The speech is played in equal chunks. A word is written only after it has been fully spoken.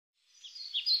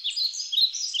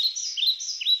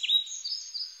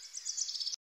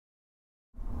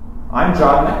I'm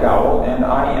John McDowell, and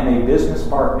I am a business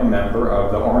partner member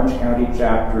of the Orange County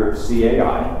chapter of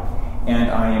CAI,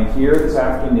 and I am here this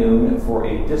afternoon for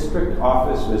a district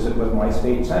office visit with my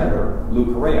state senator,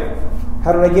 Lou Correa.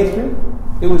 How did I get here?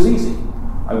 It was easy.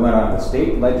 I went on the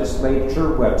state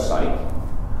legislature website,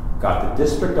 got the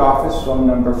district office phone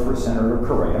number for Senator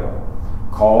Correa,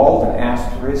 called and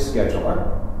asked for his scheduler,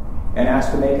 and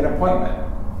asked to make an appointment.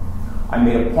 I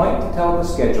made a point to tell the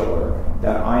scheduler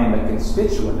that I am a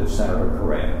constituent of Senator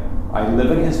Correa. I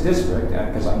live in his district,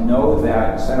 and because I know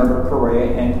that Senator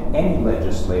Correa and any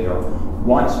legislator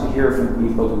wants to hear from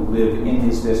people who live in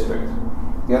his district.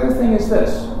 The other thing is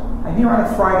this: I'm here on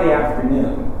a Friday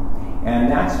afternoon,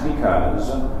 and that's because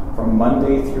from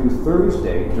Monday through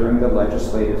Thursday during the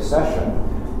legislative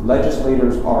session,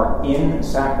 legislators are in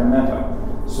Sacramento.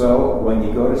 So when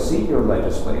you go to see your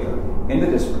legislator in the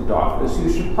district office,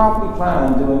 you should probably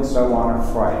plan on doing so on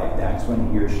a Friday. That's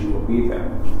when he or she will be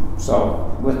there.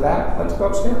 So with that, let's go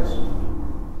upstairs.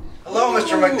 Hello,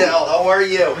 Mr. McDowell. How are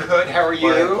you? Good. How are you?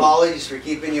 My apologies for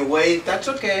keeping you waiting. That's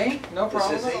okay. No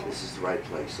problem. This is the right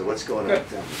place. So what's going Good.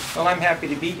 on? Well, I'm happy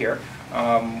to be here.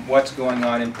 What's going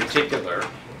on in particular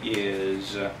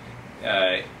is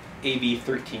AB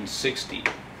 1360.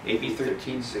 AB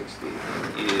 1360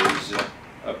 is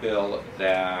a bill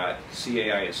that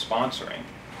CAI is sponsoring,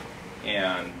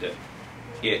 and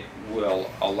it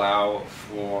will allow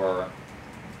for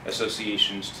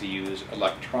associations to use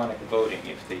electronic voting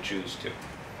if they choose to.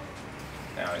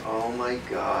 Now, Oh my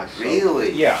gosh!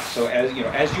 Really? Yeah. So as you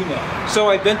know, so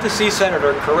I've been to see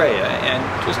Senator Correa, and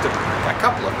just a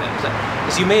couple of things.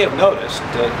 As you may have noticed,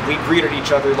 we greeted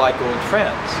each other like old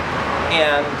friends,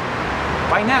 and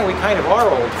by now we kind of are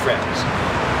old friends.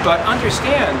 But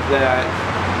understand that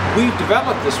we've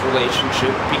developed this relationship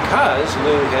because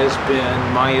Lou has been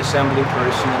my assembly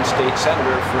person and state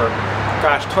senator for,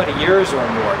 gosh, 20 years or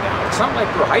more now. It's not like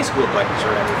we're high school buddies or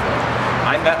anything.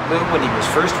 I met Lou when he was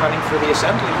first running for the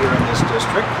assembly here in this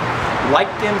district,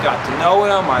 liked him, got to know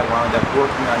him. I wound up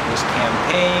working on his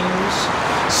campaigns,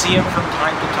 see him from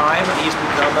time to time, and he's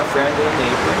become a friend and a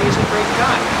neighbor, and he's a great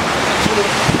guy. And so the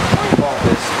point of all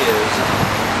this is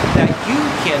that you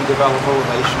can develop a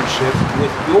relationship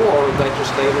with your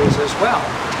legislators as well,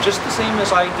 just the same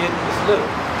as I did with Lou.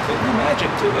 There's no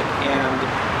magic to it, and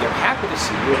they're happy to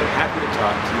see you, they're happy to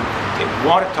talk to you, they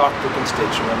want to talk to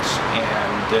constituents,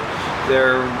 and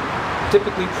they're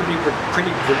typically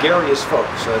pretty gregarious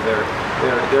folks, so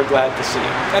they're glad to see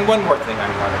you. And one more thing I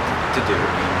wanted to do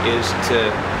is to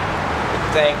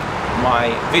thank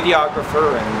my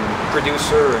videographer and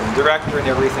producer and director and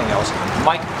everything else,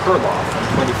 Mike Perloff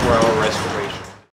from 24 Hour Restoration.